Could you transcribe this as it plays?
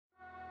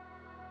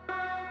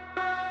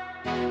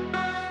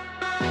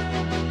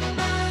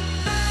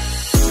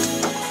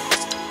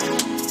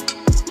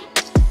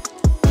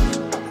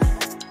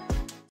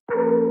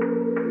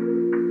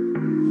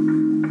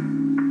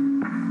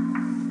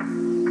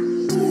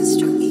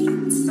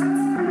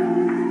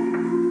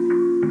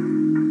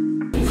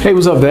Hey,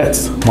 what's up,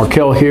 vets?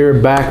 Markel here,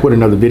 back with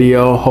another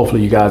video.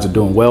 Hopefully you guys are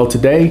doing well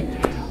today.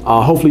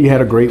 Hopefully you had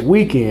a great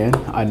weekend.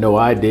 I know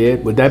I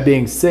did. With that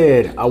being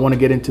said, I want to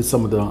get into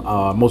some of the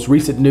most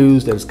recent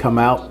news that has come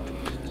out.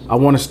 I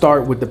want to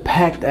start with the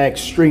PACT Act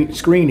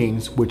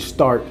screenings, which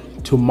start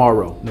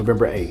tomorrow,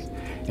 November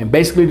 8th. And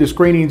basically the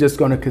screening is just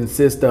going to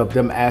consist of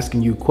them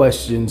asking you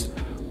questions,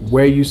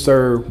 where you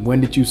serve,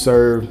 when did you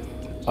serve,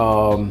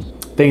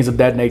 things of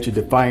that nature,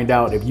 to find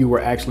out if you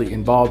were actually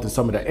involved in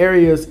some of the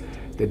areas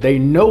that they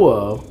know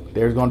of.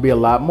 There's going to be a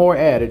lot more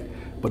added,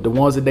 but the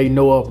ones that they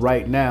know of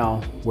right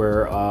now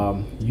where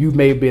you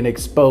may have been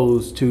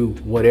exposed to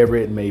whatever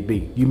it may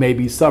be. You may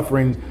be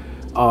suffering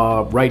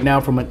right now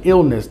from an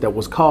illness that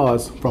was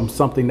caused from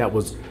something that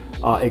was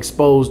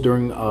exposed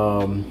during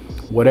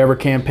whatever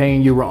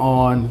campaign you were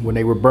on when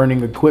they were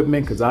burning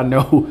equipment, because I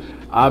know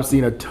I've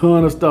seen a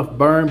ton of stuff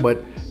burn,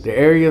 but the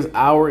areas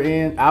I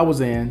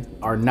was in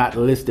are not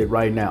listed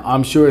right now.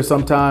 I'm sure at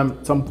some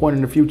point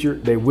in the future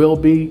they will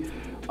be.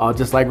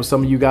 Just like with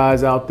some of you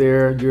guys out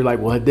there, you're like,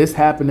 well, this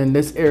happened in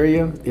this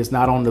area, it's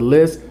not on the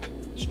list.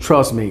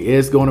 Trust me,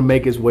 it's going to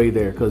make its way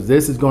there, because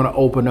this is going to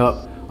open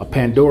up a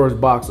Pandora's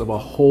box of a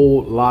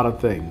whole lot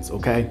of things.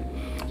 Okay,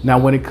 now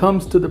when it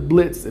comes to the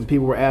blitz, and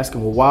people were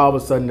asking, well, why all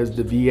of a sudden does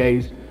the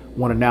VA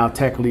want to now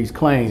tackle these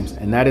claims?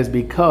 And that is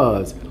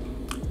because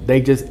they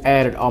just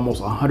added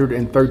almost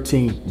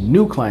 113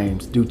 new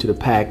claims due to the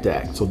PACT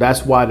Act. So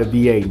that's why the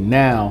VA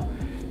now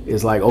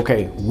is like,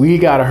 okay, we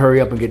got to hurry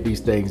up and get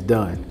these things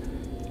done.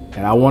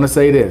 And I want to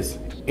say this,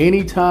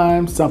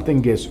 anytime something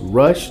gets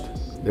rushed,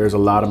 there's a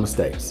lot of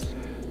mistakes.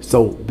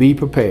 So be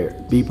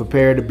prepared. Be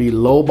prepared to be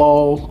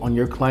lowballed on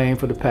your claim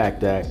for the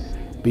PACT Act.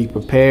 Be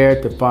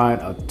prepared to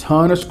find a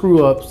ton of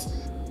screw ups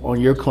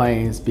on your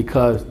claims,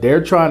 because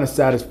they're trying to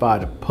satisfy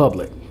the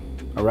public.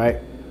 All right.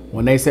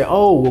 When they say,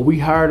 oh, well, we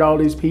hired all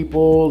these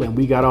people and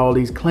we got all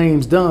these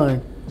claims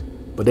done,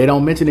 but they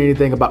don't mention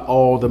anything about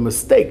all the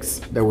mistakes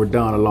that were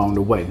done along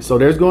the way. So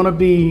there's going to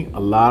be a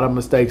lot of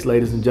mistakes,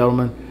 ladies and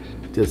gentlemen.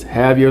 Just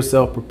have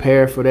yourself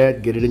prepared for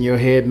that. Get it in your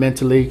head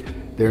mentally.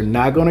 They're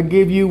not going to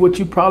give you what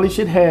you probably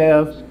should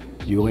have.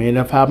 You'll end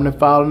up having to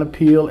file an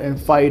appeal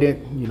and fight it,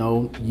 you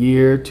know,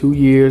 year, 2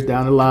 years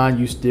down the line,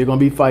 you're still going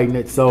to be fighting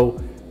it.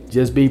 So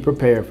just be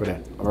prepared for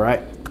that. All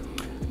right.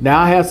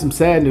 Now I have some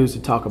sad news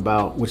to talk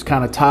about, which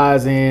kind of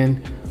ties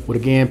in with,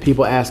 again,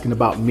 people asking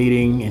about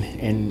meeting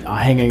and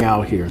hanging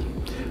out here.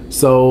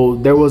 So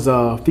there was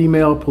a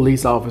female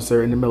police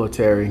officer in the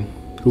military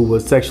who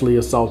was sexually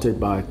assaulted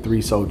by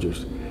 3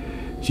 soldiers.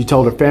 She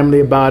told her family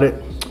about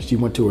it. She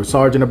went to her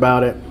sergeant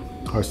about it.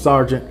 Her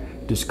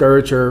sergeant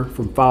discouraged her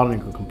from filing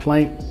a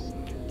complaint.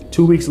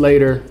 2 weeks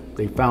later,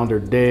 they found her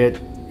dead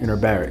in her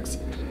barracks.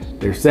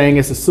 They're saying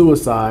it's a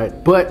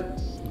suicide,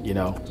 but you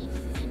know,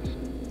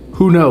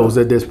 who knows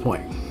at this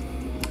point?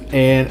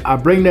 And I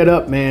bring that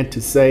up, man,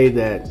 to say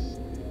that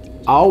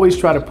I always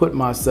try to put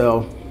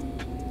myself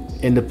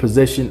in the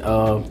position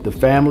of the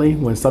family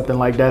when something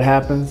like that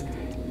happens.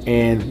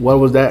 And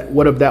what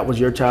if that was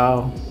your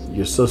child,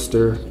 your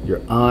sister,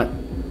 your aunt,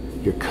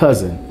 your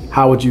cousin?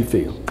 How would you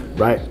feel,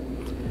 right?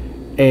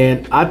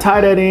 And I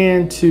tie that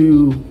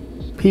into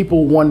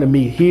people wanting to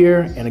meet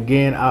here. And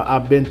again,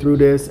 I've been through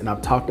this and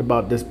I've talked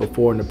about this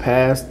before in the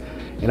past.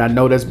 And I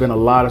know there's been a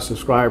lot of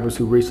subscribers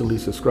who recently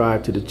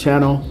subscribed to the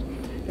channel.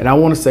 And I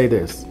want to say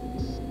this.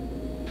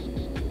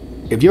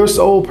 If your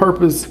sole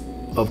purpose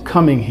of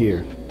coming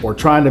here or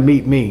trying to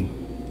meet me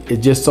is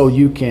just so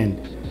you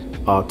can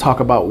talk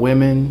about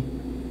women,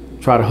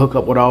 try to hook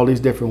up with all these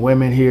different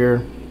women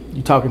here,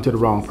 you're talking to the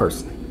wrong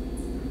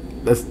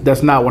person.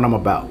 That's not what I'm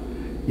about.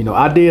 You know,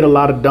 I did a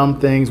lot of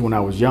dumb things when I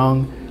was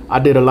young. I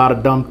did a lot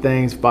of dumb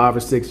things 5 or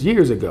 6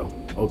 years ago,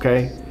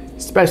 okay?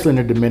 Especially in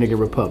the Dominican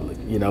Republic.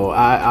 You know,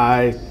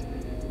 I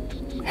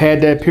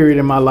had that period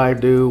in my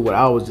life, dude, where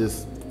I was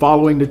just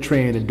following the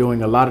trend and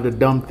doing a lot of the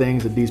dumb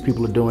things that these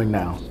people are doing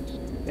now.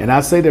 And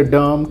I say they're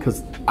dumb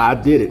because I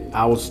did it.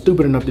 I was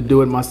stupid enough to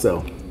do it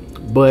myself.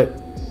 But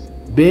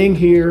being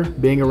here,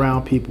 being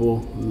around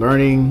people,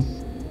 learning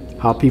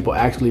how people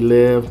actually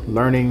live,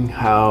 learning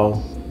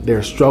how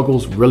their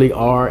struggles really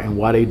are and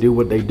why they do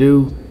what they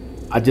do,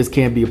 I just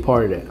can't be a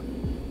part of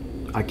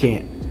that. I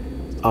can't.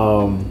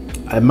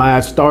 I might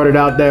have started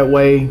out that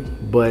way,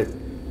 but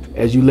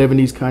as you live in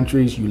these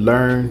countries, you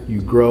learn,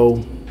 you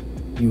grow,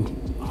 you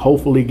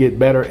hopefully get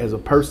better as a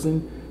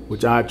person,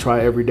 which I try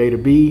every day to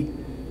be.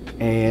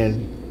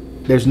 And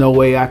there's no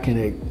way I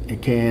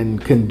can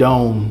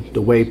condone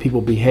the way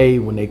people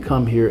behave when they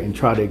come here and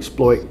try to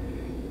exploit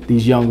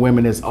these young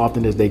women as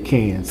often as they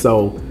can.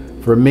 So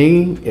for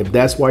me, if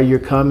that's why you're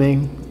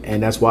coming,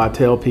 and that's why I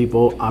tell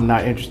people I'm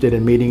not interested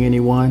in meeting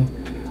anyone,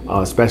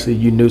 especially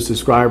you new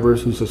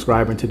subscribers who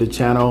subscribing to the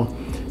channel,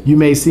 you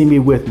may see me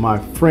with my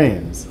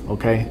friends,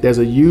 okay? There's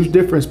a huge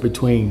difference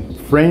between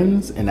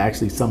friends and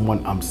actually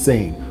someone I'm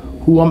seeing.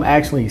 Who I'm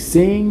actually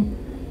seeing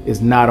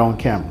is not on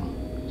camera,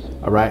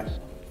 all right?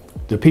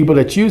 The people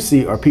that you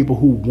see are people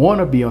who want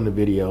to be on the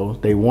video.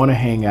 They want to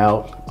hang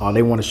out.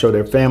 They want to show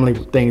their family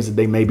things that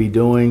they may be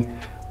doing.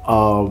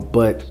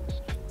 But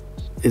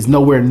is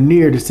nowhere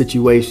near the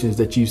situations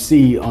that you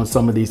see on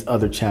some of these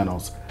other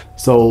channels.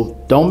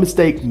 So don't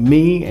mistake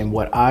me and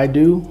what I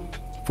do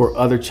for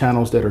other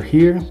channels that are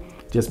here.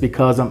 Just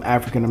because I'm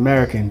African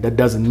American, that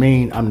doesn't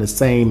mean I'm the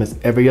same as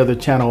every other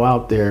channel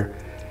out there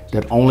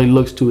that only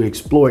looks to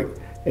exploit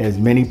as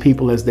many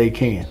people as they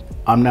can.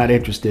 I'm not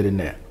interested in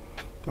that.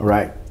 All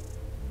right.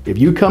 If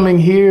you coming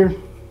here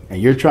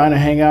and you're trying to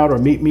hang out or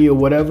meet me or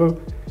whatever,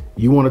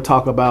 you want to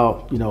talk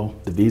about,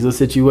 the visa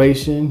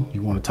situation,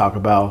 you want to talk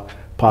about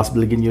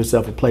possibly getting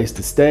yourself a place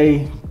to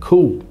stay,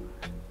 cool.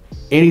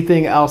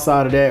 Anything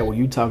outside of that, where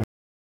you talking